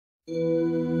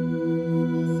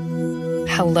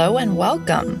Hello and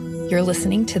welcome. You're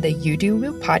listening to the You Do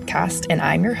Woo podcast, and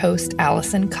I'm your host,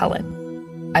 Allison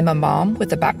Cullen. I'm a mom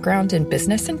with a background in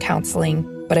business and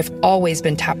counseling, but I've always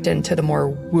been tapped into the more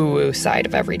woo-woo side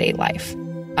of everyday life.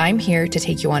 I'm here to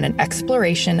take you on an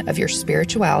exploration of your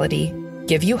spirituality,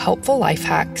 give you helpful life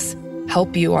hacks,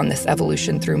 help you on this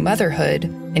evolution through motherhood,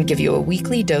 and give you a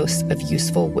weekly dose of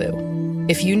useful woo.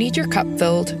 If you need your cup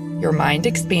filled, your mind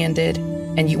expanded,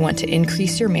 and you want to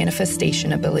increase your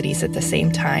manifestation abilities at the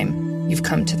same time, you've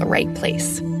come to the right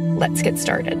place. Let's get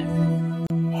started.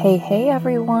 Hey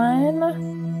everyone.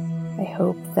 I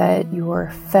hope that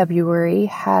your February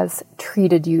has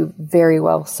treated you very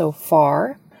well so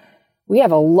far. We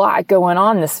have a lot going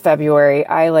on this February.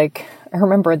 I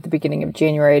remember at the beginning of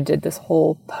January, I did this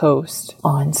whole post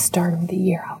on starting the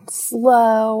year out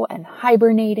slow and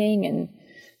hibernating and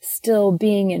still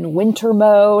being in winter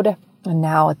mode. And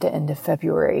now at the end of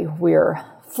February, we're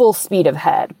full speed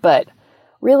ahead. But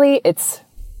really, it's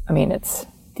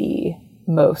the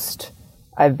most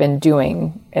I've been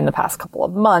doing in the past couple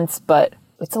of months, but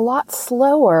it's a lot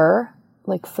slower,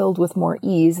 filled with more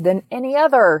ease than any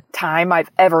other time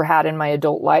I've ever had in my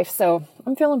adult life. So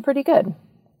I'm feeling pretty good.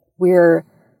 We're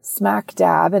smack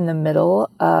dab in the middle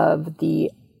of the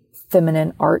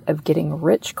Feminine Art of Getting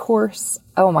Rich course.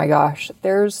 Oh my gosh,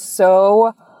 there's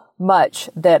so much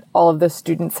that all of the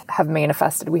students have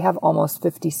manifested. We have almost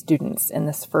 50 students in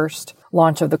this first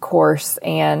launch of the course,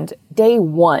 and day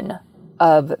one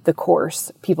of the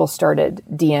course, people started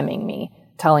DMing me,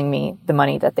 telling me the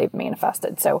money that they've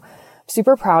manifested. So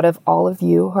super proud of all of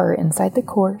you who are inside the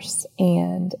course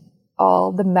and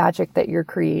all the magic that you're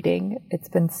creating. It's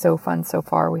been so fun so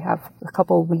far. We have a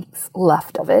couple weeks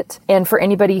left of it. And for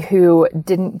anybody who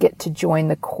didn't get to join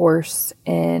the course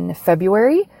in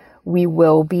February, we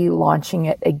will be launching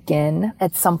it again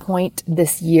at some point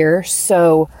this year.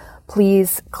 So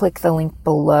please click the link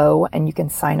below and you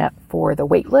can sign up for the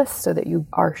waitlist so that you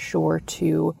are sure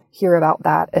to hear about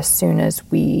that as soon as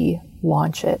we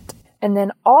launch it. And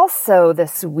then also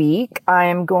this week,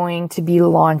 I'm going to be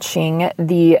launching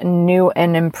the new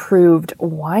and improved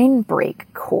Wine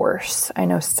Break course. I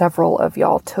know several of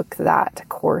y'all took that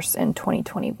course in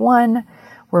 2021.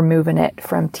 We're moving it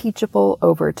from Teachable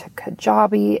over to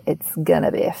Kajabi. It's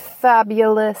gonna be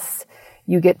fabulous.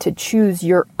 You get to choose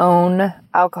your own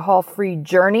alcohol-free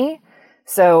journey.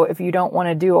 So if you don't want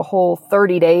to do a whole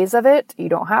 30 days of it, you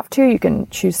don't have to. You can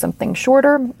choose something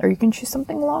shorter or you can choose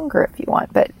something longer if you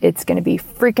want. But it's going to be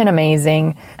freaking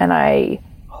amazing. And I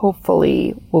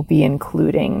hopefully will be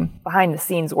including behind the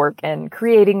scenes work and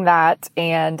creating that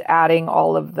and adding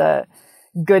all of the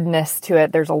goodness to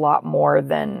it. There's a lot more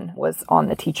than was on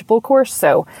the Teachable course.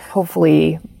 So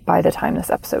hopefully by the time this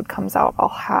episode comes out, I'll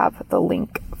have the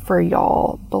link for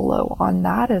y'all below on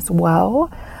that as well.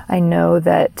 I know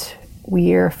that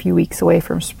we're a few weeks away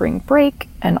from spring break,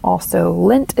 and also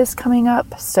Lent is coming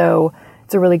up, so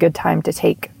it's a really good time to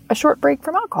take a short break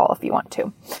from alcohol if you want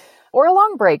to. Or a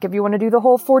long break if you want to do the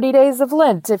whole 40 days of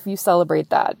Lent. If you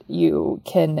celebrate that, you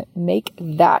can make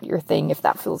that your thing if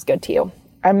that feels good to you.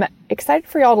 I'm excited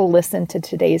for y'all to listen to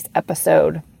today's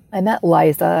episode. I met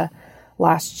Liza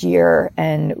last year,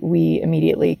 and we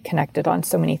immediately connected on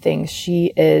so many things.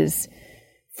 She is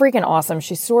freaking awesome.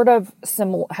 She sort of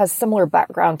has similar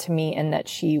background to me in that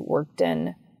she worked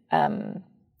in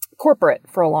corporate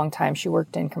for a long time. She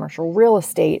worked in commercial real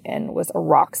estate and was a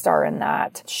rock star in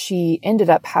that. She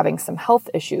ended up having some health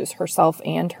issues herself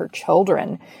and her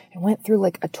children and went through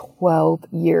a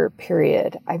 12-year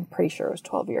period. I'm pretty sure it was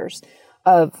 12 years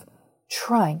of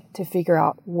trying to figure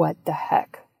out what the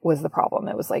heck was the problem.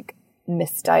 It was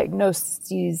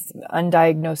misdiagnoses,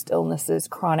 undiagnosed illnesses,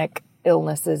 chronic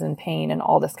illnesses and pain and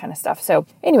all this kind of stuff. So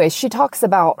anyways, she talks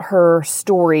about her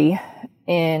story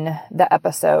in the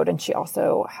episode, and she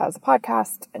also has a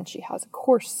podcast and she has a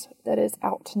course that is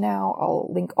out now.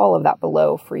 I'll link all of that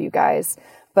below for you guys.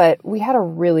 But we had a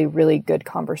really, really good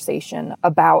conversation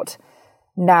about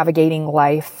navigating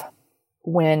life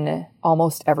when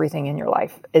almost everything in your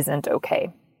life isn't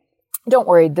okay. Don't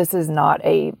worry, this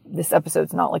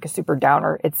episode's not a super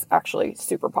downer. It's actually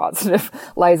super positive.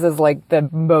 Liza's the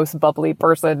most bubbly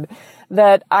person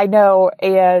that I know,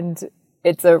 and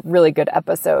it's a really good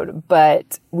episode.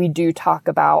 But we do talk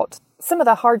about some of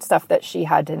the hard stuff that she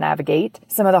had to navigate,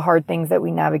 some of the hard things that we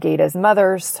navigate as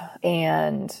mothers,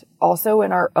 and also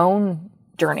in our own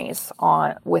journeys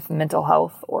with mental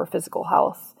health or physical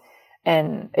health.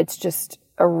 And it's just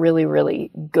a really,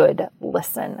 really good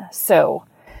listen. So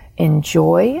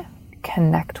enjoy,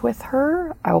 connect with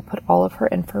her. I will put all of her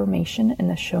information in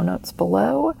the show notes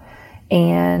below.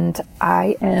 and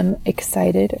I am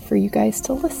excited for you guys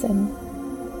to listen.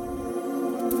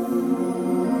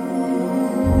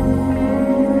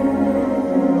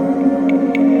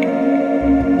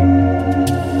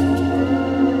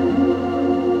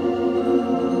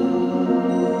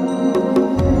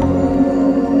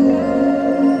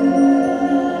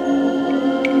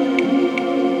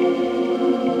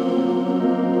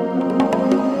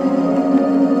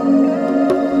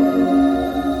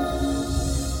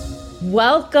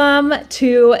 Welcome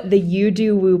to the You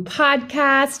Do Woo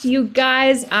podcast. You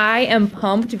guys, I am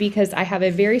pumped because I have a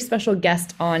very special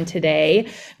guest on today,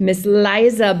 Miss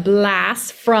Liza Blass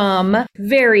from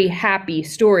Very Happy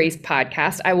Stories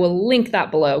podcast. I will link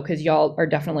that below because y'all are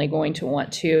definitely going to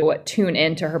want to tune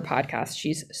into her podcast.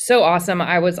 She's so awesome.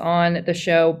 I was on the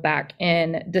show back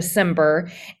in December,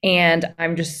 and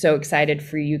I'm just so excited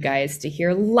for you guys to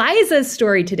hear Liza's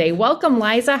story today. Welcome,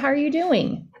 Liza. How are you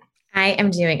doing? I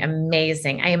am doing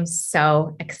amazing. I am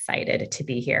so excited to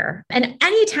be here. And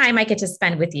any time I get to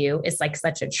spend with you is like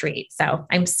such a treat. So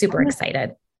I'm super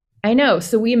excited. I know.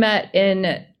 So we met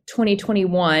in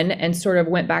 2021 and sort of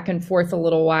went back and forth a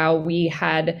little while. We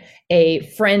had a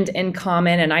friend in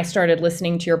common and I started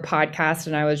listening to your podcast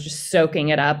and I was just soaking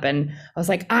it up. And I was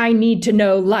like, I need to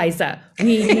know Liza.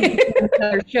 We need to be in each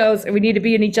other's shows and we need to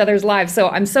be in each other's lives. So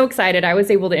I'm so excited. I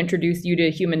was able to introduce you to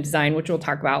human design, which we'll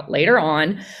talk about later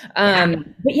on.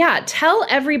 But yeah, tell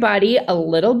everybody a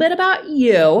little bit about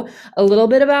you, a little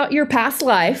bit about your past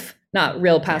life. Not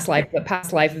real past life, but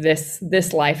past life,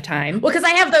 this lifetime. Well, because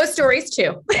I have those stories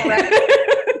too.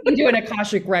 You do an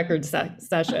Akashic Records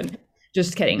session.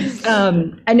 Just kidding.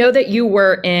 I know that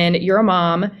you're a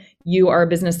mom, you are a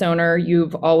business owner,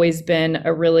 you've always been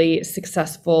a really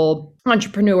successful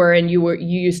entrepreneur, and you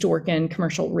used to work in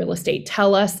commercial real estate.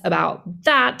 Tell us about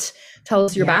that. Tell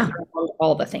us your background,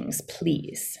 all the things,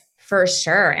 please. For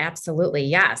sure. Absolutely.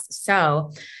 Yes.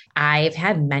 So I've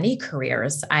had many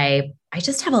careers. I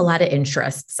just have a lot of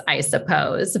interests, I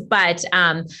suppose, but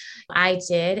I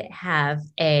did have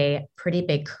a pretty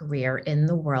big career in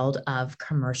the world of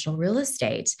commercial real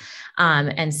estate.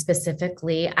 And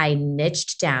specifically, I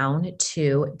niched down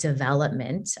to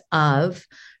development of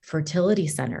fertility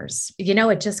centers. You know,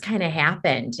 it just kind of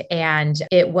happened and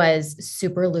it was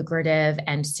super lucrative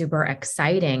and super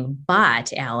exciting.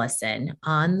 But Allison,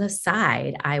 on the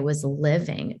side, I was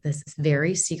living this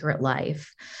very secret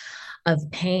life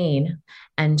of pain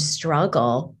and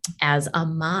struggle as a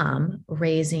mom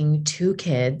raising two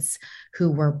kids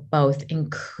who were both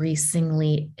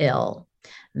increasingly ill,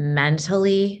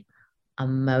 mentally,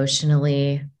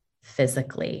 emotionally,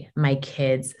 physically. My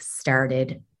kids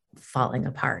started falling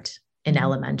apart in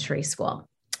elementary school.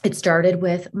 It started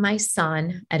with my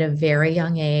son at a very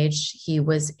young age. He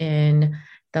was in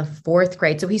the 4th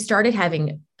grade. So he started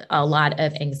having a lot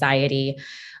of anxiety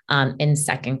in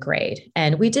 2nd grade.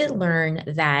 And we did learn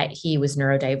that he was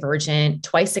neurodivergent,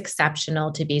 twice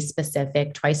exceptional to be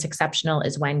specific. Twice exceptional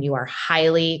is when you are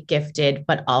highly gifted,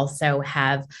 but also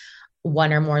have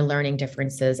one or more learning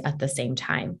differences at the same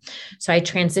time. So I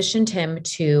transitioned him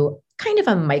to kind of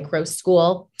a micro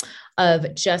school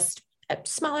of just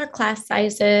smaller class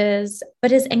sizes,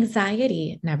 but his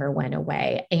anxiety never went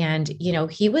away. And, you know,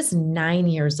 he was 9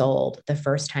 years old the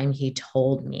first time he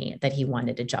told me that he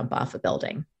wanted to jump off a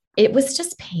building. It was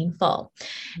just painful.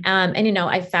 And, you know,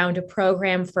 I found a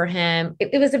program for him.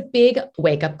 It was a big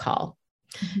wake up call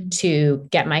to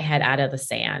get my head out of the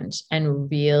sand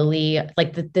and really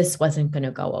like that this wasn't going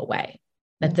to go away,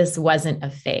 that this wasn't a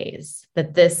phase,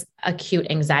 that this acute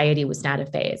anxiety was not a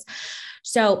phase.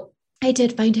 So I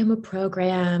did find him a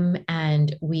program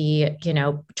and we, you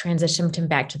know, transitioned him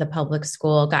back to the public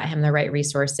school, got him the right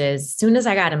resources. As soon as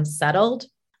I got him settled,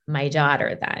 my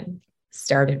daughter then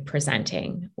started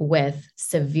presenting with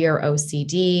severe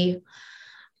OCD,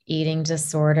 eating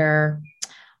disorder,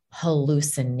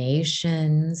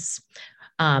 hallucinations.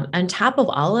 On top of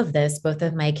all of this, both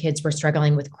of my kids were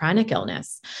struggling with chronic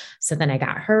illness. So then I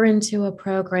got her into a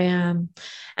program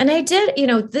and I did, you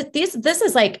know, this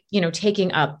is like, you know,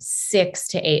 taking up 6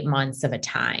 to 8 months of a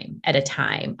time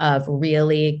of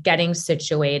really getting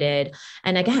situated.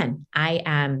 And again, I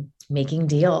am making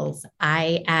deals.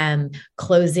 I am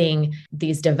closing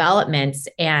these developments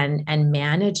and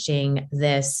managing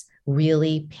this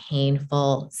really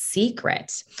painful secret.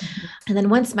 Mm-hmm. And then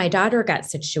once my daughter got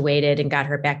situated and got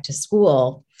her back to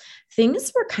school,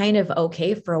 things were kind of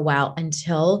okay for a while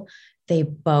until they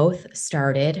both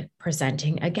started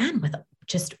presenting again with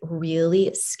just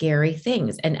really scary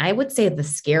things. And I would say the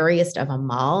scariest of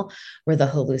them all were the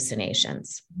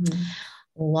hallucinations. Mm-hmm.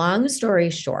 Long story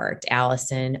short,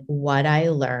 Allison, what I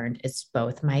learned is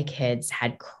both my kids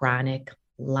had chronic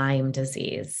Lyme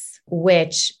disease,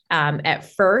 which at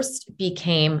first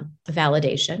became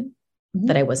validation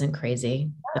that I wasn't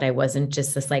crazy, that I wasn't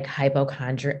just this like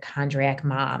hypochondriac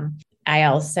mom. I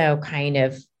also kind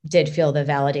of did feel the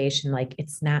validation, like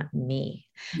it's not me.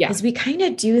 Yeah. Because we kind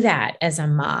of do that as a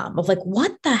mom of like,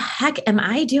 what the heck am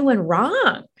I doing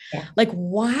wrong? Yeah. Like,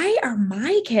 why are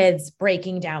my kids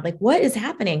breaking down? Like, what is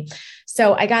happening?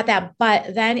 So I got that.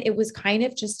 But then it was kind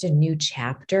of just a new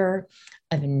chapter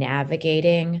of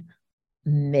navigating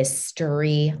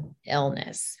mystery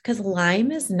illness, because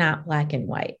Lyme is not black and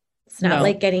white. It's not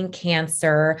like getting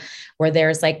cancer where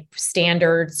there's like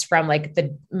standards from like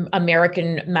the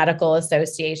American Medical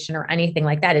Association or anything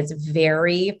like that. It's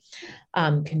very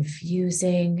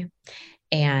confusing.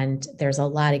 And there's a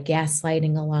lot of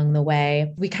gaslighting along the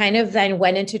way. We kind of then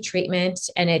went into treatment,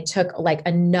 and it took like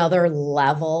another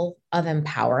level of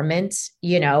empowerment,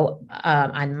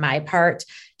 on my part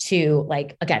to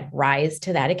like, again, rise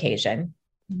to that occasion.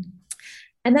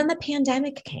 And then the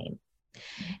pandemic came.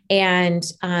 And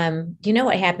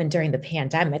what happened during the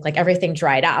pandemic? Like everything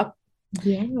dried up.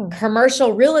 Yeah.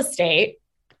 Commercial real estate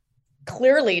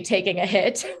clearly taking a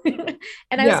hit.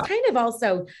 And I was kind of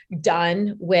also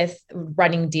done with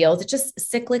running deals. It just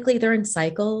cyclically, they're in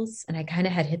cycles. And I kind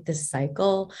of had hit this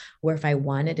cycle where if I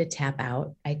wanted to tap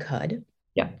out, I could.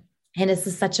 Yeah. And this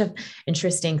is such an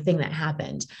interesting thing that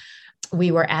happened.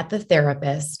 We were at the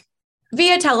therapist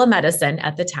via telemedicine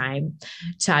at the time,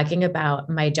 talking about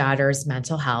my daughter's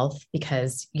mental health,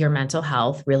 because your mental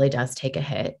health really does take a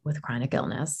hit with chronic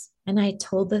illness. And I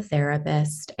told the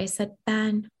therapist, I said,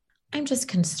 Ben, I'm just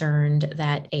concerned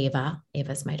that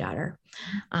Ava's my daughter.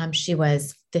 She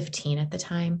was 15 at the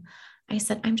time. I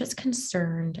said, I'm just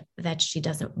concerned that she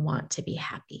doesn't want to be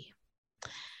happy.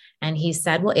 And he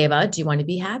said, well, Ava, do you want to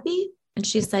be happy? And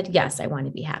she said, yes, I want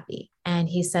to be happy. And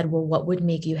he said, well, what would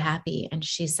make you happy? And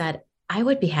she said, I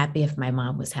would be happy if my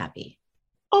mom was happy.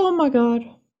 Oh my God.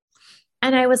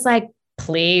 And I was like,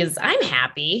 please, I'm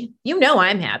happy.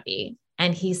 I'm happy.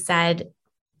 And he said,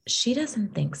 she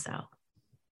doesn't think so.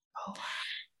 Oh.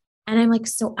 And I'm like,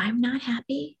 so I'm not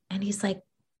happy? And he's like,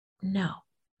 no.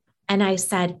 And I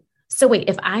said, so wait,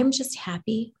 if I'm just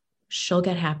happy, she'll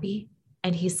get happy?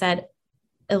 And he said,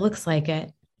 it looks like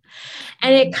it.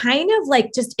 And it kind of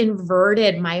like just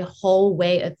inverted my whole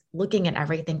way of looking at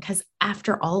everything. Because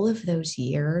after all of those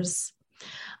years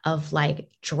of like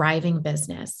driving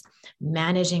business,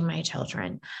 managing my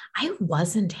children, I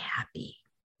wasn't happy.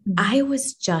 I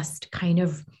was just kind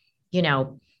of,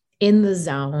 in the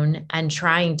zone and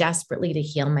trying desperately to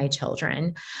heal my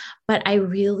children. But I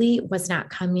really was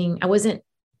not I wasn't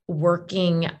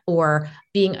working or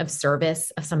being of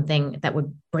service of something that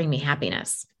would bring me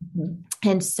happiness.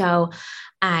 And so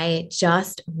I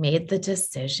just made the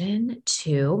decision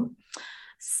to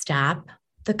stop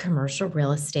the commercial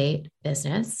real estate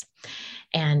business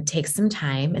and take some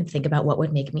time and think about what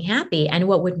would make me happy. And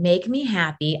what would make me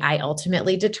happy, I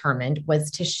ultimately determined,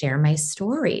 was to share my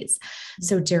stories.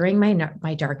 So during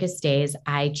my darkest days,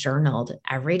 I journaled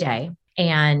every day.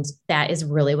 And that is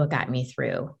really what got me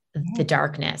through the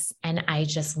darkness. And I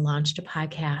just launched a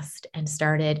podcast and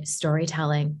started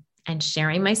storytelling and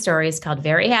sharing my stories, called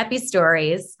Very Happy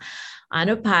Stories, on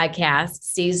a podcast.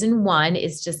 Season 1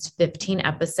 is just 15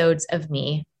 episodes of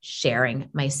me sharing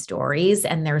my stories.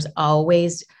 And there's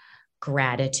always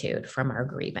gratitude from our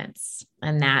grievance.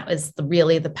 And that was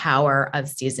really the power of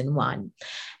season 1.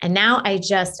 And now I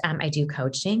do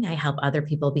coaching. I help other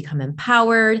people become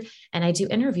empowered, and I do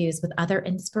interviews with other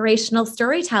inspirational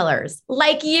storytellers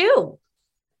like you.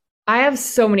 I have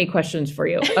so many questions for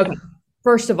you. Okay.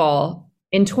 First of all,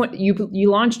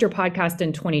 you launched your podcast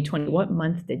in 2020. What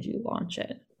month did you launch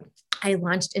it? I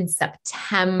launched in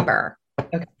September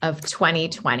of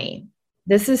 2020.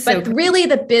 This is but really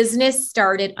the business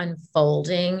started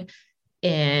unfolding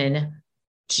in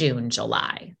June,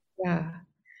 July. Yeah.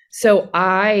 So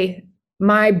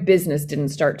my business didn't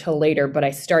start till later, but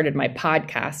I started my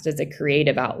podcast as a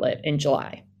creative outlet in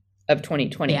July of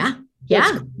 2020. Yeah.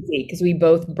 Yeah. Because we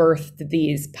both birthed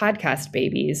these podcast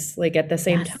babies like at the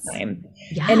same time.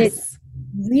 Yes. And it's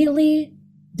really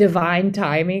divine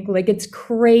timing. Like, it's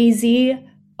crazy,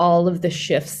 all of the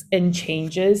shifts and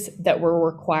changes that were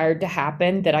required to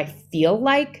happen that I feel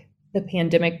like the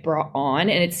pandemic brought on.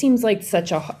 And it seems like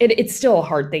it's still a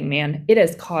hard thing, man. It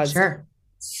has caused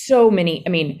so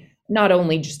many, not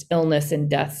only just illness and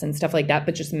deaths and stuff like that,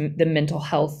 but just the mental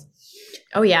health.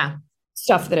 Oh yeah.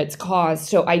 Stuff that it's caused.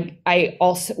 So I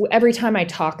also, every time I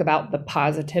talk about the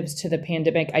positives to the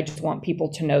pandemic, I just want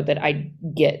people to know that I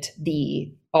get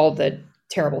all the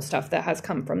terrible stuff that has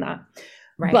come from that.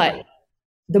 Right. But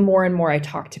the more and more I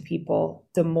talk to people,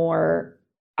 the more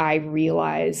I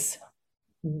realize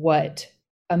what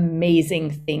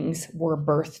amazing things were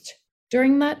birthed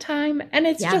during that time. And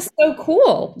it's just so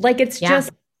cool. Like,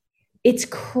 it's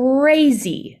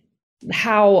crazy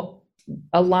how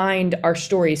aligned our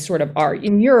stories sort of are.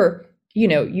 And you are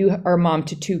a mom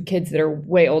to two kids that are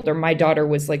way older. My daughter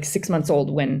was like 6 months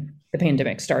old when the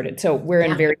pandemic started. So we're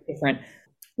in very different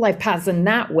life paths in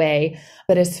that way.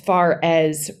 But as far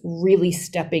as really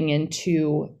stepping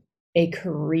into a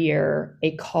career,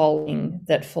 a calling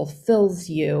that fulfills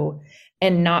you,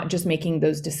 and not just making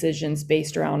those decisions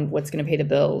based around what's going to pay the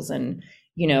bills and,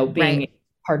 being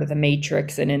part of the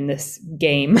matrix and in this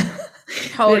game.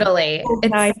 Totally. It's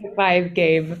 9-to-5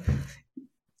 game.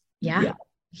 Yeah.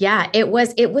 It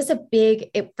was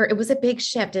a big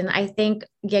shift. And I think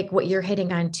like what you're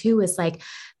hitting on too is like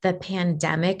the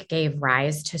pandemic gave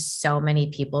rise to so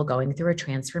many people going through a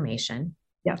transformation.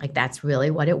 Yeah. Like that's really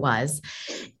what it was.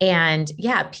 And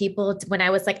people, when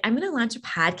I was like, I'm going to launch a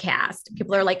podcast,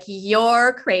 people are like,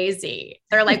 you're crazy.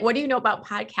 They're like, what do you know about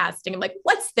podcasting? I'm like,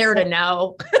 what's there to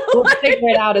know? We'll figure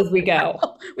it out as we go.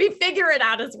 We figure it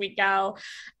out as we go.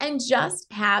 And just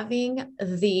having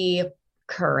the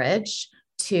courage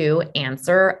to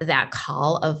answer that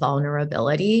call of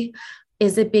vulnerability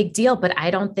is a big deal. But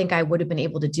I don't think I would have been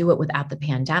able to do it without the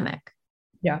pandemic.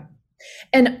 Yeah.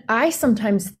 And I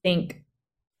sometimes think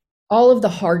all of the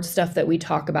hard stuff that we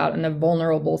talk about and the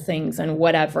vulnerable things and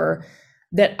whatever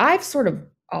that I've sort of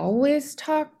always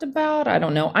talked about. I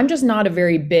don't know. I'm just not a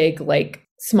very big, like,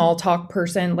 small talk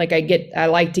person. Like I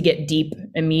like to get deep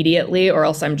immediately, or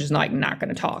else I'm just not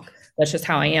going to talk. That's just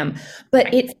how I am.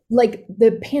 But it's like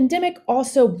the pandemic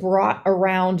also brought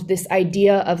around this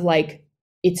idea of like,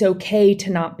 it's okay to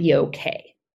not be okay.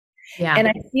 Yeah. And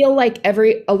I feel like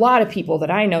a lot of people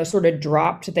that I know sort of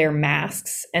dropped their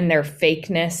masks and their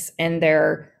fakeness and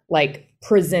their like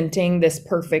presenting this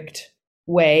perfect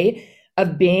way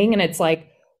of being. And it's like,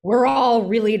 we're all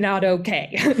really not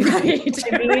okay. Right.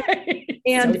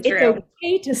 And so it's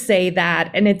okay to say that.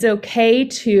 And it's okay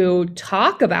to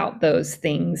talk about those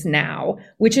things now,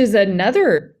 which is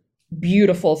another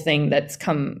beautiful thing that's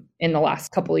come in the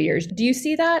last couple of years. Do you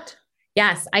see that?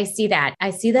 Yes, I see that.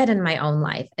 I see that in my own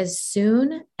life. As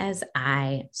soon as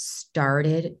I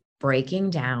started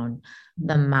breaking down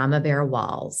the mama bear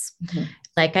walls,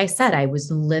 like I said, I was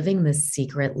living this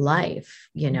secret life,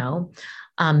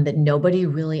 that nobody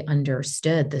really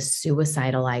understood the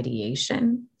suicidal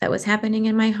ideation that was happening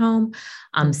in my home,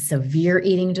 severe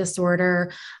eating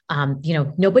disorder.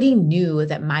 Nobody knew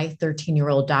that my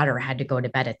 13-year-old daughter had to go to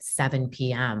bed at 7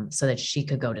 p.m. so that she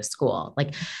could go to school.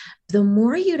 Like the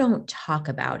more you don't talk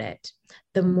about it,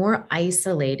 the more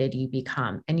isolated you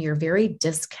become and you're very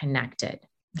disconnected.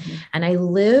 And I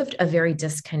lived a very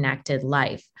disconnected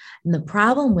life. And the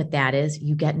problem with that is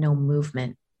you get no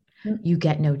movement. You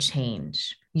get no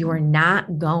change. You are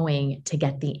not going to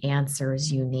get the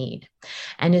answers you need.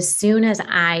 And as soon as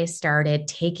I started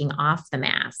taking off the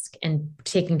mask and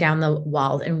taking down the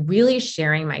walls and really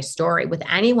sharing my story with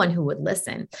anyone who would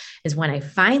listen is when I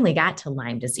finally got to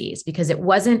Lyme disease, because it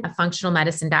wasn't a functional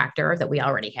medicine doctor that we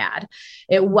already had.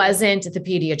 It wasn't the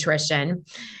pediatrician.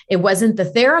 It wasn't the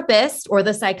therapist or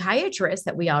the psychiatrist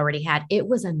that we already had. It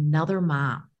was another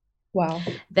mom. Wow.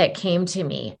 That came to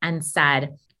me and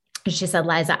said, she said,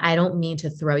 Liza, I don't mean to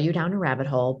throw you down a rabbit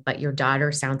hole, but your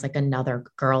daughter sounds like another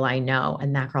girl I know,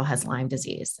 and that girl has Lyme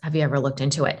disease. Have you ever looked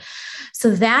into it? So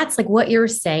that's like what you're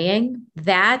saying.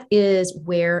 That is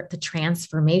where the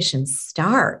transformation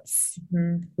starts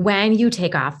when you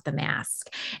take off the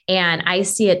mask. And I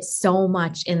see it so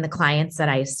much in the clients that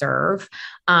I serve,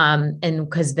 and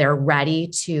because they're ready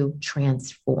to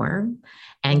transform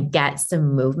and get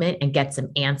some movement and get some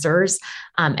answers.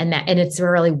 And it's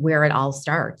really where it all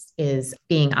starts, is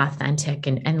being authentic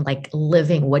and like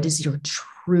living. What is your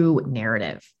true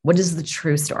narrative? What is the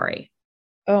true story?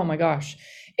 Oh my gosh.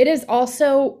 It is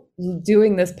also,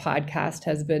 doing this podcast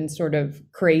has been sort of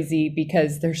crazy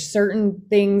because there's certain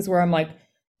things where I'm like,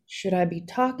 should I be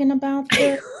talking about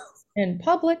this in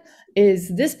public?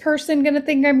 Is this person going to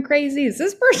think I'm crazy? Is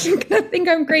this person going to think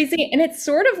I'm crazy? And it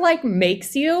sort of like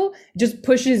just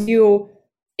pushes you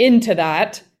into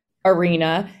that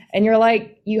arena. And you're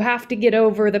like, you have to get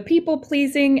over the people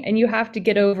pleasing and you have to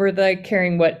get over the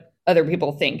caring what other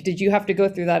people think. Did you have to go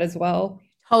through that as well?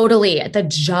 Totally. The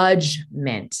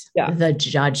judgment. I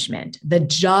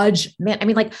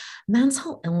mean, like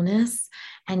mental illness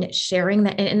and sharing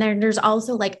that. And there's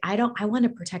also like, I want to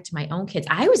protect my own kids.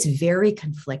 I was very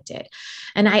conflicted.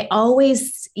 And I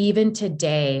always, even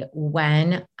today,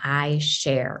 when I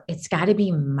share, it's got to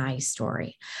be my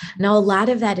story. Now, a lot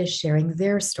of that is sharing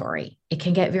their story. It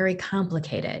can get very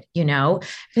complicated,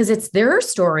 because it's their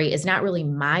story is not really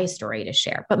my story to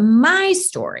share, but my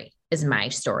story is my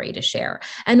story to share.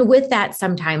 And with that,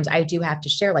 sometimes I do have to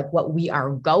share like what we are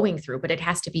going through, but it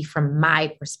has to be from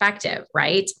my perspective,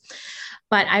 right?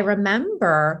 But I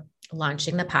remember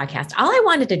launching the podcast. All I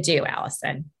wanted to do,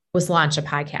 Allison, was launch a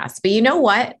podcast. But you know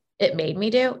what it made me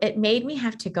do? It made me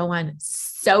have to go on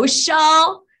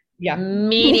social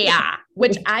media,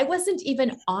 which I wasn't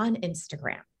even on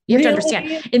Instagram. You have to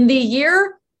understand, in the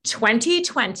year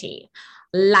 2020,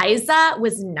 Liza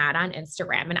was not on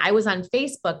Instagram and I was on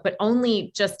Facebook, but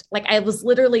only just like, I was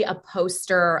literally a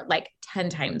poster like 10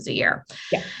 times a year.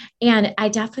 Yeah. And I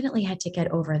definitely had to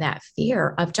get over that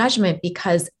fear of judgment,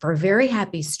 because for Very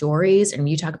Happy Stories, and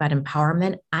you talk about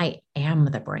empowerment, I am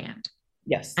the brand.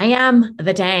 Yes. I am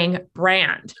the dang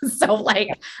brand. So like,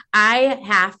 I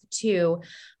have to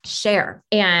share.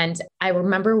 And I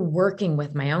remember working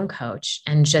with my own coach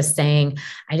and just saying,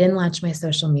 I didn't launch my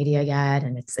social media yet.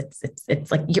 And it's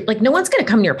like, you're like, no one's going to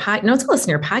come to your no one's going to listen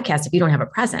to your podcast if you don't have a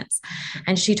presence.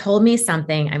 And she told me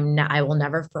something I will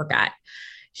never forget.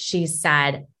 She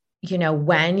said,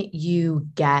 when you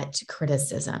get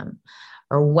criticism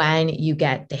or when you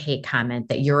get the hate comment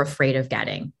that you're afraid of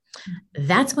getting,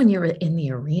 that's when you're in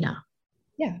the arena.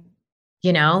 Yeah.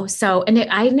 So, and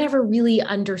I never really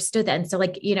understood that. And so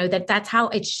like, that's how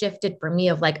it shifted for me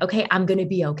of like, okay, I'm going to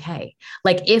be okay.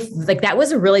 Like if like, that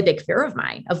was a really big fear of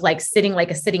mine of like sitting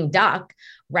like a sitting duck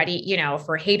ready,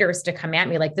 for haters to come at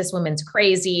me. Like this woman's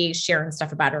crazy, sharing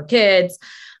stuff about her kids.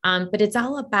 But it's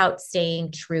all about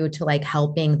staying true to like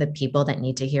helping the people that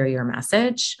need to hear your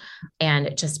message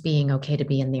and just being okay to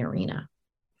be in the arena.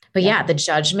 But yeah, the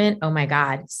judgment, oh my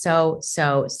God, so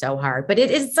hard, but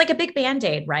it's like a big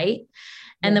Band-Aid, right?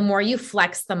 And the more you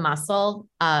flex the muscle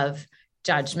of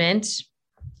judgment,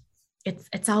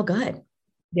 it's all good.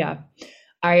 Yeah.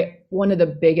 One of the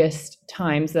biggest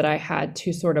times that I had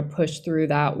to sort of push through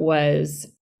that was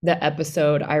the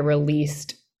episode I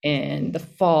released in the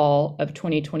fall of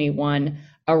 2021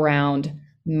 around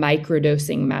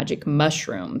microdosing magic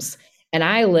mushrooms. And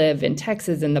I live in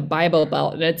Texas in the Bible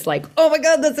Belt, and it's like, oh my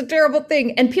God, that's a terrible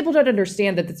thing. And people don't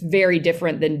understand that it's very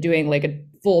different than doing like a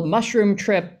full mushroom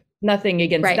trip. Nothing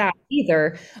against that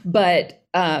either. But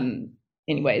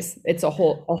anyways, it's a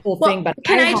whole thing. But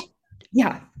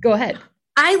go ahead.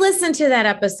 I listened to that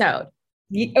episode.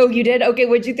 Oh, you did? Okay,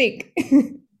 what'd you think?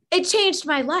 It changed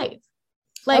my life.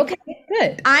 Like, okay,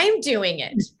 good. I'm doing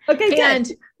it. Okay, good.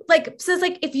 And like, so it's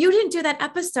like, if you didn't do that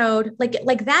episode, like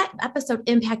that episode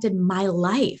impacted my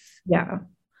life. Yeah.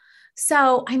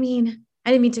 So, I mean, I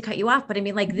didn't mean to cut you off, but I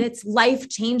mean, like, it's life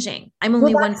changing. I'm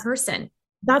only one person.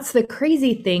 That's the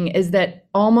crazy thing, is that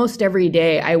almost every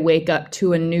day I wake up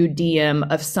to a new DM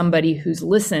of somebody who's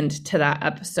listened to that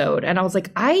episode. And I was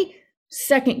like, I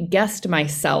second guessed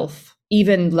myself,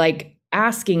 even like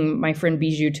asking my friend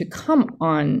Bijou to come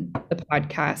on the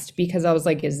podcast, because I was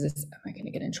like, am I going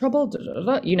to get in trouble?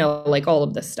 Like all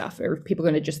of this stuff. Or people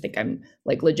going to just think I'm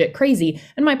like legit crazy.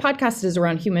 And my podcast is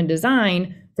around human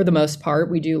design for the most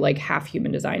part. We do like half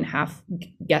human design, half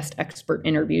guest expert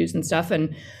interviews and stuff.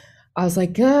 And I was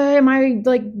like, am I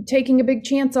like taking a big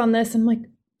chance on this? And like,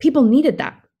 people needed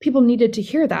that. People needed to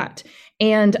hear that.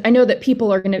 And I know that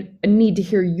people are going to need to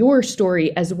hear your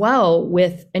story as well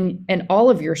and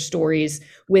all of your stories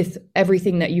with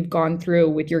everything that you've gone through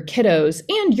with your kiddos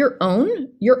and your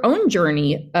own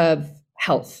journey of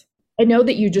health. I know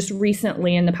that you just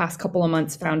recently in the past couple of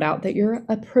months found out that you're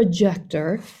a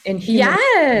projector in human.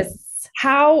 Yes.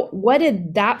 What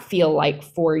did that feel like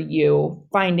for you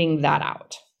finding that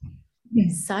out?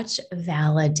 Such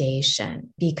validation,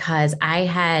 because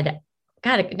I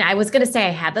was going to say I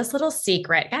had this little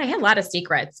secret. God, I had a lot of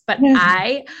secrets, but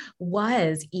I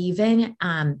was even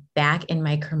back in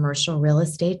my commercial real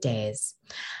estate days,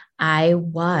 I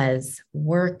was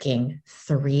working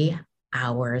 3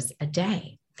 hours a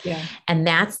day. Yeah. And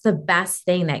that's the best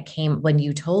thing that came when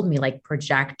you told me, like,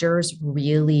 projectors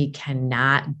really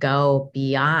cannot go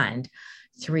beyond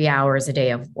 3 hours a day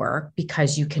of work,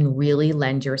 because you can really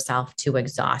lend yourself to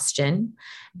exhaustion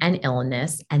and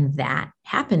illness. And that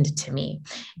happened to me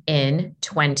in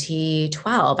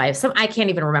 2012. I can't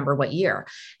even remember what year.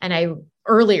 And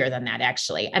earlier than that,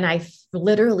 actually. And I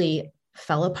literally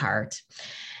fell apart.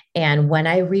 And when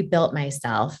I rebuilt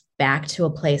myself back to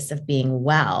a place of being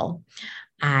well,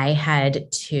 I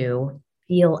had to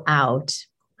feel out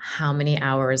how many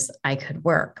hours I could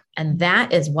work. And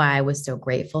that is why I was so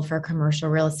grateful for commercial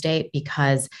real estate,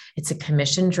 because it's a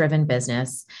commission-driven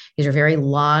business. These are very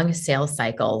long sales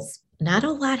cycles. Not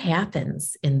a lot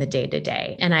happens in the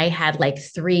day-to-day. And I had like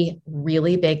 3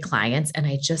 really big clients, and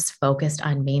I just focused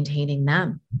on maintaining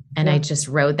them. And I just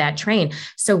rode that train.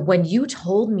 So when you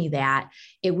told me that,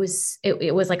 it was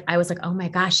like, I was like, oh my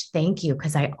gosh, thank you.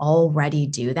 Because I already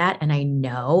do that. And I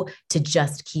know to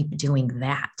just keep doing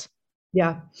that.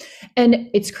 Yeah.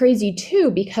 And it's crazy too,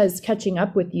 because catching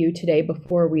up with you today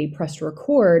before we pressed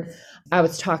record, I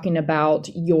was talking about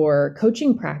your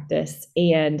coaching practice,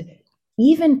 and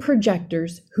even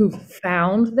projectors who've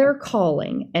found their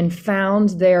calling and found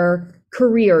their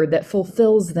career that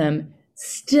fulfills them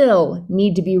still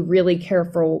need to be really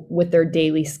careful with their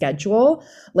daily schedule.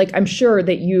 Like, I'm sure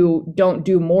that you don't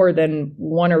do more than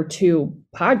 1 or 2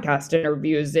 podcast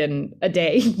interviews in a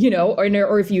day,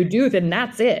 or if you do, then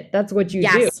that's it. That's what you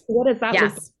do. What does that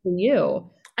look like for you?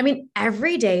 I mean,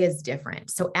 every day is different.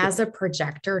 So as a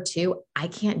projector too, I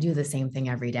can't do the same thing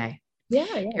every day.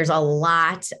 Yeah. There's a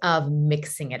lot of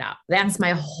mixing it up. That's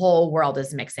my whole world,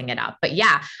 is mixing it up. But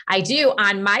yeah, I do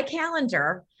on my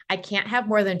calendar. I can't have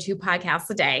more than 2 podcasts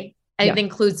a day. And it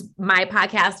includes my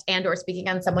podcast and or speaking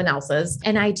on someone else's.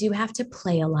 And I do have to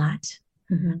play a lot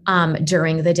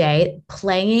during the day.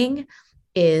 Playing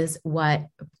is what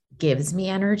gives me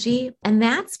energy. And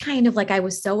that's kind of like, I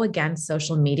was so against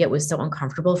social media. It was so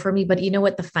uncomfortable for me. But you know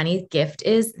what the funny gift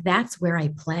is? That's where I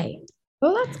play.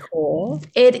 Oh, that's cool.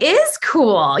 It is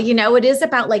cool. It is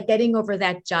about like getting over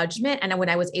that judgment. And when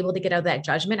I was able to get out of that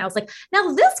judgment, I was like,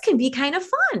 now this can be kind of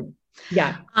fun.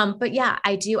 Yeah. But yeah,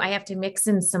 I have to mix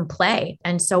in some play.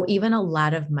 And so even a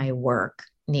lot of my work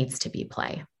needs to be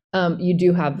play. You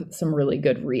do have some really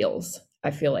good reels. I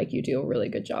feel like you do a really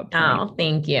good job playing. Oh,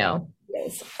 thank you.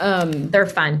 Yes. They're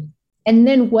fun. And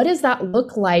then what does that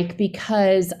look like?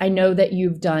 Because I know that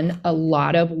you've done a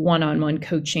lot of one-on-one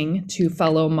coaching to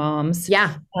fellow moms.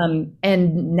 Yeah.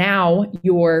 And now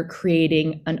you're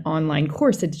creating an online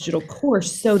course, a digital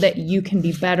course, so that you can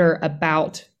be better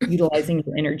about utilizing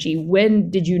your energy.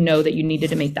 When did you know that you needed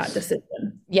to make that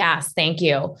decision? Yes. Thank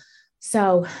you.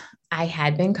 So I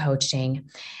had been coaching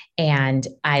and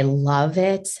I love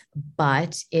it,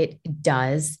 but it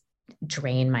does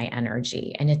drain my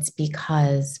energy. And it's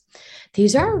because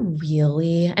these are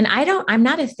really, and I'm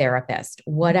not a therapist.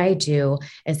 What I do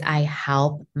is I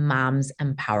help moms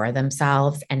empower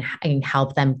themselves and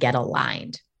help them get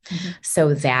aligned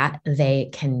so that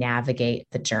they can navigate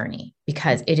the journey,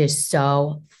 because it is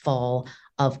so full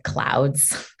of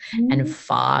clouds and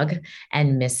fog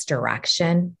and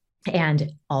misdirection.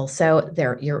 And also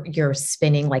you're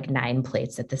spinning like 9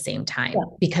 plates at the same time,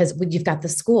 because you've got the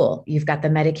school, you've got the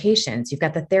medications, you've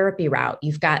got the therapy route,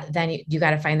 you got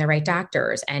to find the right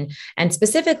doctors. And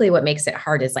specifically what makes it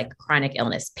hard is like chronic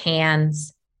illness,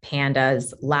 PANS,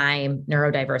 PANDAS, Lyme,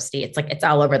 neurodiversity. It's like, it's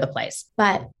all over the place.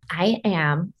 But I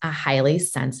am a highly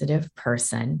sensitive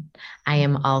person. I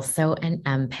am also an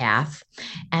empath.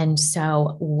 And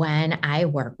so when I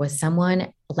work with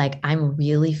someone, like, I'm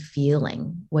really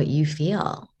feeling what you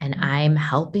feel, and I'm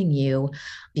helping you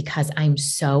because I'm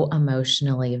so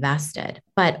emotionally vested.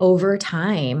 But over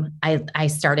time, I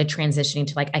started transitioning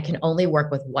to like, I can only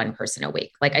work with 1 person a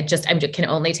week. Like I can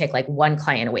only take like 1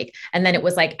 client a week. And then it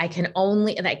was like,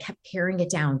 and I kept paring it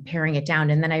down.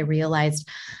 And then I realized,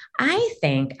 I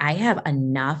think I have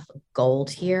enough gold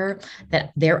here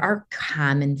that there are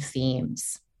common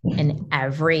themes in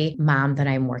every mom that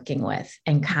I'm working with,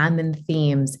 and common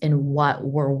themes in what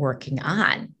we're working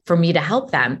on for me to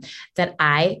help them, that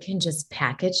I can just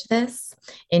package this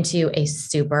into a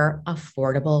super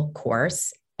affordable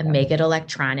course and make it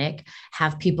electronic,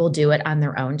 have people do it on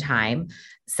their own time,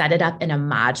 set it up in a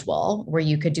module where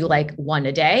you could do like 1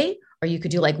 a day, or you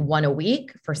could do like 1 a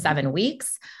week for 7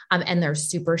 weeks. And they're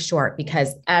super short,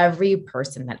 because every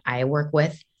person that I work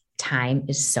with, time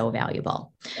is so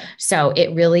valuable. So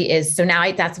it really is. So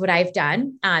now that's what I've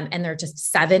done. And they're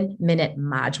just 7-minute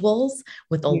modules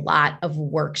with a lot of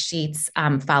worksheets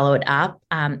followed up.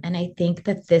 And I think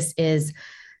that this is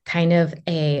kind of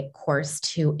a course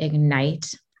to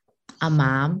ignite a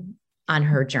mom on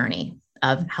her journey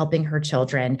of helping her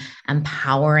children,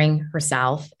 empowering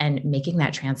herself, and making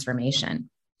that transformation.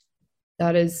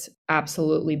 That is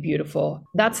absolutely beautiful.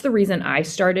 That's the reason I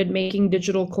started making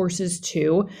digital courses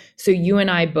too. So you and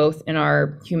I both in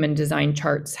our human design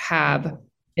charts have,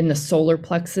 in the solar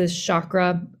plexus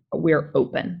chakra, we're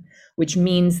open, which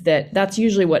means that that's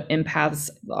usually what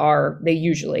empaths are. They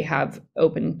usually have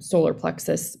open solar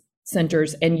plexus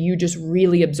centers, and you just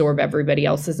really absorb everybody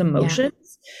else's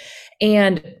emotions.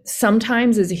 And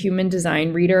sometimes as a human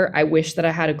design reader, I wish that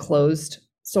I had a closed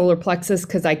solar plexus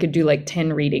because I could do like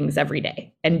 10 readings every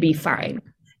day and be fine.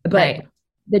 But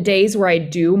the days where I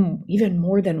do even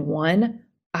more than one,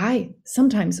 I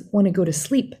sometimes want to go to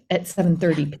sleep at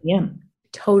 7:30 p.m.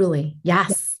 Totally.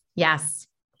 Yes. Yes.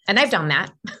 And I've done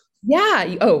that.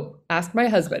 Yeah. Oh, ask my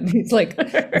husband. He's like,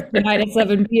 night at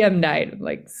 7 p.m. night. I'm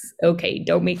like, okay,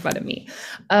 don't make fun of me.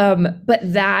 But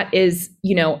that is,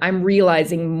 I'm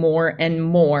realizing more and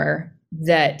more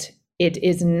that it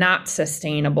is not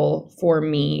sustainable for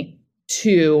me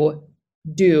to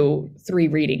do 3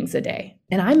 readings a day.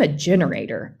 And I'm a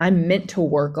generator. I'm meant to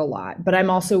work a lot, but I'm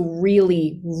also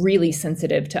really, really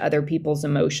sensitive to other people's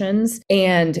emotions.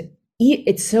 And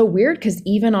it's so weird because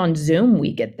even on Zoom,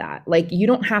 we get that. Like, you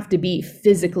don't have to be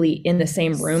physically in the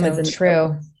same room as in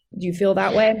true. Do you feel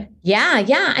that way? Yeah.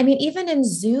 Yeah. I mean, even in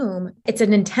Zoom, it's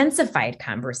an intensified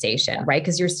conversation, right?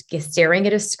 Because you're staring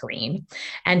at a screen.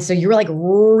 And so you're like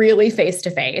really face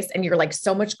to face and you're like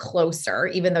so much closer,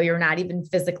 even though you're not even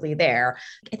physically there.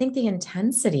 I think the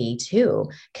intensity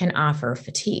too can offer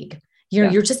fatigue.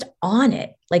 You're just on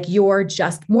it. Like, you're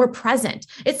just more present.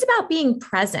 It's about being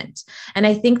present. And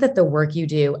I think that the work you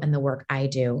do and the work I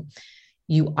do,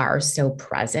 you are so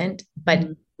present, but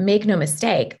make no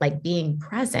mistake, like, being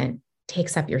present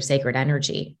takes up your sacred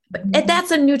energy. But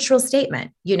that's a neutral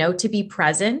statement. To be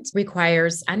present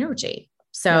requires energy.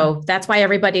 So that's why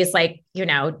everybody's like,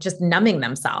 just numbing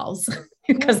themselves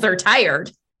because they're tired.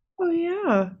 Oh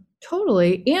yeah,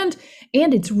 totally. And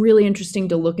it's really interesting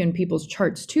to look in people's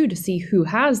charts too, to see who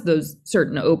has those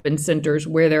certain open centers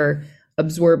where they're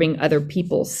absorbing other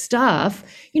people's stuff.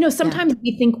 Sometimes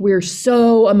we think we're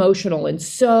so emotional and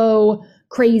so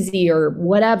crazy or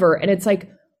whatever. And it's like,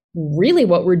 really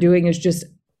what we're doing is just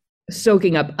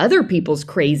soaking up other people's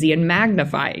crazy and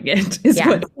magnifying it is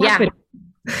what's happening.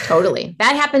 Totally.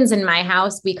 That happens in my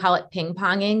house. We call it ping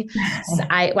ponging. So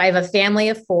I have a family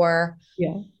of 4.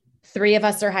 Yeah. 3 of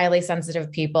us are highly sensitive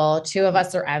people. 2 of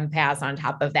us are empaths on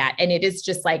top of that. And it is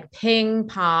just like ping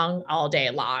pong all day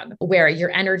long, where your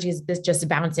energy is just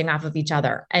bouncing off of each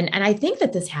other. And I think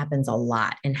that this happens a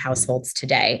lot in households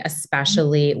today,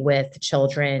 especially with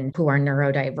children who are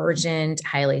neurodivergent,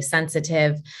 highly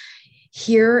sensitive.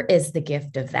 Here is the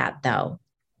gift of that, though.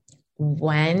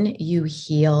 When you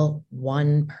heal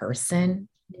one person,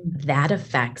 that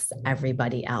affects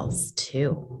everybody else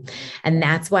too. And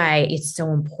that's why it's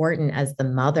so important as the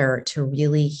mother to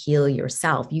really heal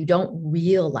yourself. You don't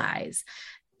realize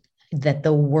that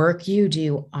the work you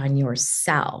do on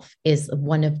yourself is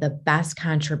one of the best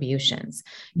contributions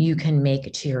you can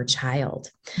make to your child.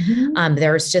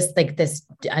 There's just like this,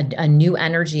 a new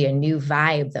energy, a new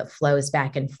vibe that flows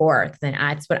back and forth. And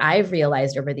that's what I've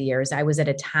realized over the years. There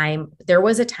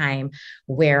was a time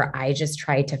where I just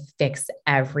tried to fix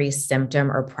every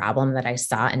symptom or problem that I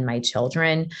saw in my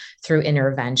children through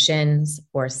interventions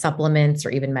or supplements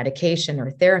or even medication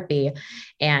or therapy.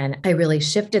 And I really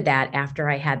shifted that after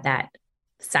I had that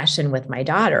session with my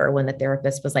daughter, when the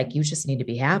therapist was like, you just need to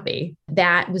be happy.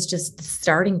 That was just the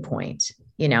starting point,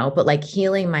 but like,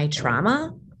 healing my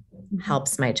trauma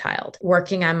helps my child.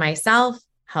 Working on myself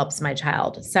helps my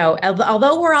child. So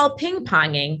although we're all ping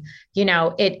ponging,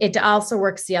 it also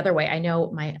works the other way. I know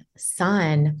my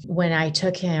son, when I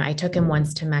took him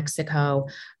once to Mexico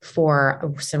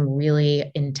for some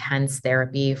really intense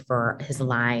therapy for his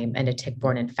Lyme and a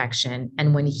tick-borne infection.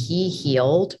 And when he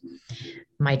healed,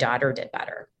 my daughter did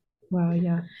better. Wow.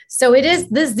 Yeah. So it is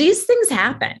these things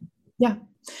happen. Yeah.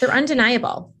 They're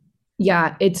undeniable.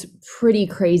 Yeah, it's pretty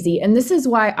crazy. And this is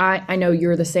why I know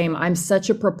you're the same. I'm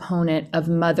such a proponent of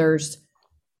mothers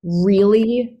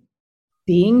really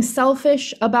being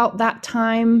selfish about that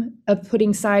time, of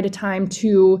putting aside a time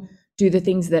to do the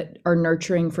things that are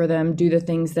nurturing for them, do the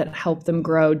things that help them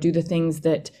grow, do the things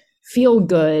that feel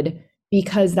good,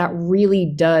 because that really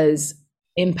does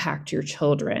impact your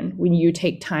children. When you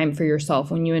take time for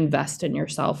yourself, when you invest in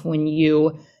yourself, when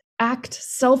you act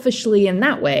selfishly in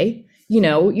that way, you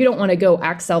don't want to go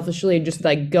act selfishly and just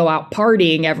like go out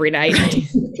partying every night,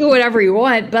 do whatever you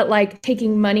want, but like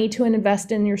taking money to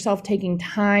invest in yourself, taking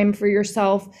time for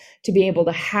yourself to be able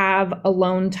to have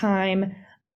alone time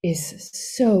is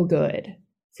so good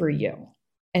for you,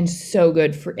 and so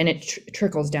good and it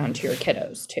trickles down to your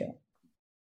kiddos too.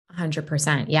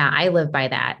 100%. Yeah, I live by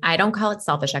that. I don't call it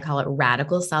selfish. I call it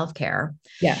radical self-care.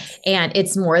 Yes. And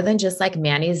it's more than just like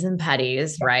manis and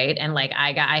petties, right? And like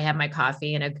I have my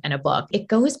coffee and a book. It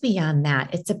goes beyond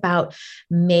that. It's about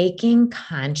making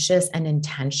conscious and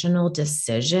intentional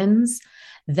decisions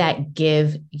that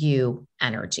give you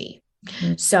energy.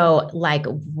 So like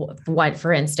what,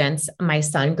 for instance, my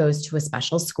son goes to a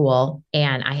special school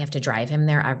and I have to drive him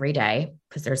there every day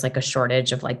because there's like a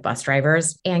shortage of like bus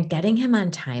drivers, and getting him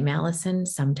on time, Allison,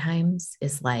 sometimes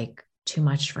is like too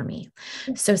much for me.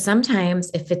 So sometimes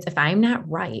if I'm not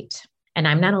right and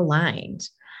I'm not aligned,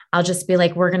 I'll just be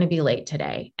like, we're going to be late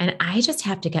today. And I just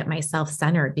have to get myself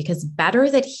centered, because better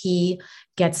that he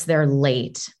gets there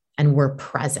late and we're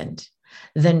present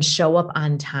than show up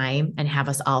on time and have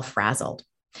us all frazzled.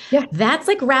 Yeah. That's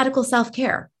like radical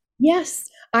self-care. Yes.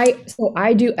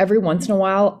 I do every once in a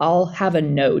while, I'll have a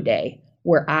no day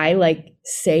where I like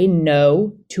say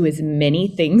no to as many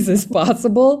things as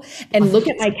possible and look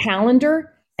at my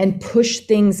calendar and push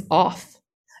things off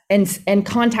and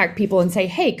contact people and say,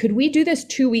 hey, could we do this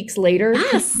 2 weeks later?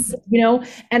 Yes.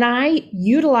 And I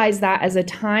utilize that as a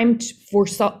time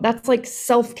that's like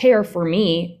self-care for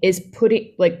me, is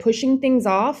pushing things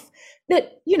off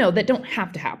that don't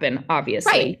have to happen,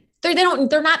 obviously. Right.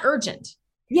 They're not urgent.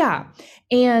 Yeah.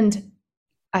 And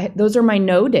those are my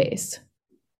no days.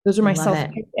 Those are my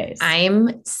self-care days.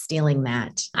 I'm stealing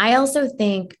that. I also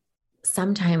think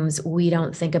sometimes we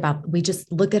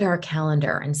just look at our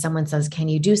calendar and someone says, can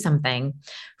you do something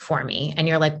for me? And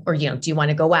you're like, or, do you want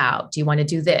to go out? Do you want to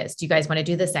do this? Do you guys want to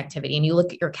do this activity? And you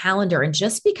look at your calendar, and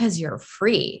just because you're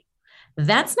free,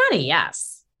 that's not a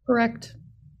yes. Correct.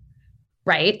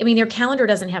 Right? I mean, your calendar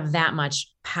doesn't have that much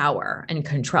power and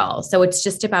control. So it's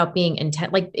just about being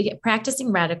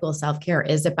practicing radical self-care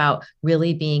is about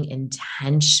really being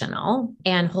intentional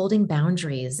and holding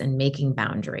boundaries and making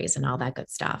boundaries and all that good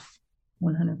stuff.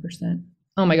 100%.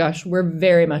 Oh my gosh, we're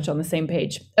very much on the same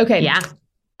page. Okay. Yeah.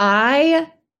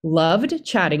 I loved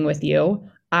chatting with you.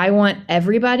 I want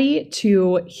everybody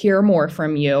to hear more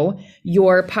from you.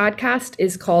 Your podcast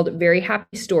is called Very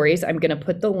Happy Stories. I'm going to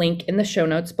put the link in the show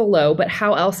notes below, but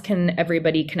how else can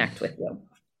everybody connect with you?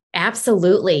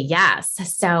 Absolutely. Yes.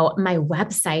 So my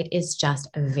website is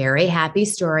just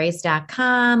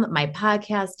veryhappystories.com. My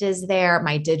podcast is there.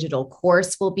 My digital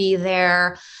course will be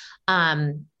there.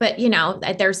 But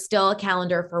there's still a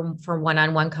calendar for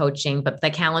one-on-one coaching, but the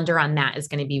calendar on that is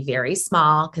going to be very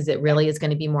small because it really is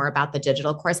going to be more about the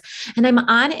digital course. And I'm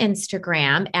on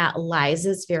Instagram at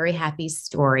Liza's Very Happy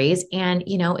Stories. And,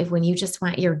 when you just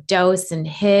want your dose and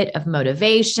hit of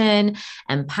motivation,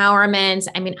 empowerment,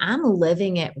 I mean, I'm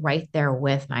living it right there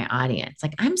with my audience.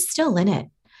 Like, I'm still in it,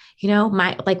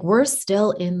 we're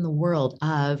still in the world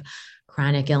of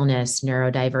chronic illness,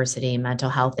 neurodiversity, mental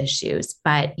health issues.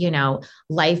 But,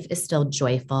 life is still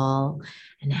joyful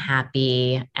and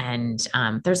happy. And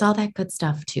there's all that good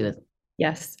stuff too.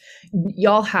 Yes.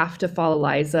 Y'all have to follow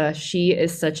Liza. She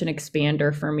is such an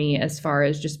expander for me as far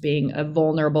as just being a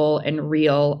vulnerable and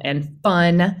real and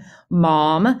fun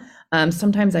mom.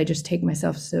 Sometimes I just take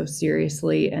myself so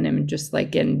seriously and I'm just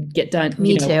like in get done,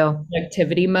 Me too.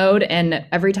 Activity mode. And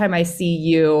every time I see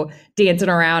you dancing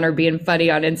around or being funny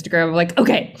on Instagram, I'm like,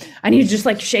 okay, I need to just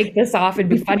like shake this off and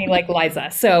be funny like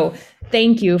Liza. So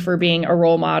thank you for being a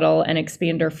role model and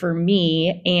expander for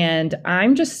me. And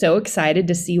I'm just so excited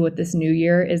to see what this new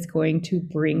year is going to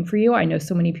bring for you. I know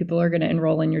so many people are going to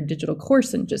enroll in your digital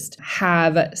course and just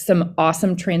have some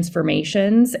awesome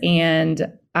transformations.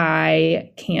 And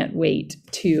I can't wait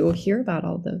to hear about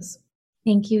all those.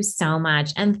 Thank you so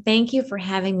much. And thank you for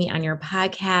having me on your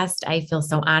podcast. I feel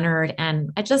so honored and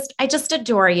I just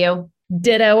adore you.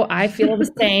 Ditto. I feel the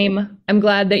same. I'm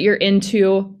glad that you're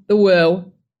into the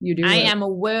woo. You do. I am a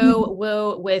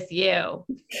woo with you.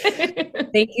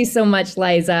 Thank you so much,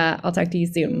 Liza. I'll talk to you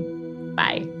soon.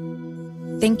 Bye.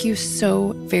 Thank you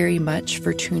so very much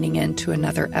for tuning in to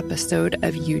another episode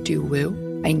of You Do Woo.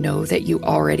 I know that you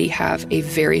already have a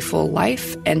very full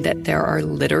life and that there are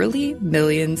literally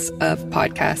millions of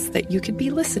podcasts that you could be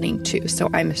listening to. So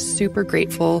I'm super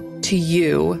grateful to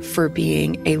you for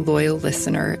being a loyal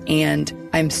listener. And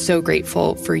I'm so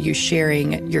grateful for you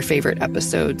sharing your favorite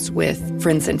episodes with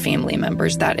friends and family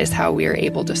members. That is how we are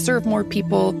able to serve more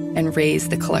people and raise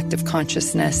the collective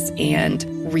consciousness and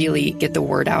really get the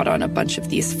word out on a bunch of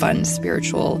these fun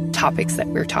spiritual topics that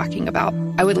we're talking about.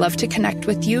 I would love to connect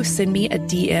with you. Send me a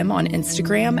DM on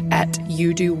Instagram at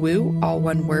YouDoWoo, all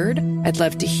one word. I'd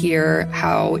love to hear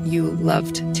how you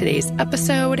loved today's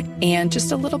episode and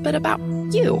just a little bit about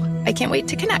you. I can't wait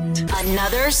to connect.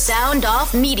 Another Sound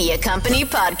Off Media Company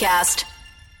podcast.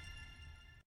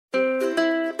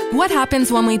 What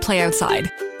happens when we play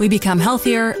outside? We become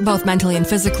healthier, both mentally and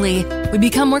physically. We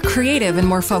become more creative and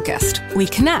more focused. We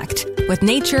connect with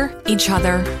nature, each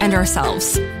other, and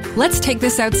ourselves. Let's Take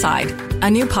This Outside, a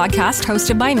new podcast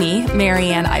hosted by me,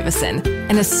 Marianne Iveson,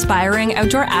 an aspiring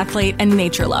outdoor athlete and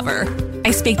nature lover. I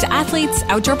speak to athletes,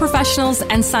 outdoor professionals,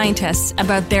 and scientists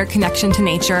about their connection to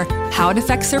nature, how it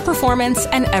affects their performance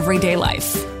and everyday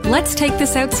life. Let's Take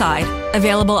This Outside,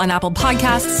 available on Apple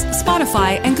Podcasts,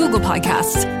 Spotify, and Google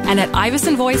Podcasts, and at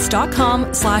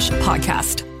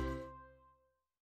ivesonvoice.com/podcast.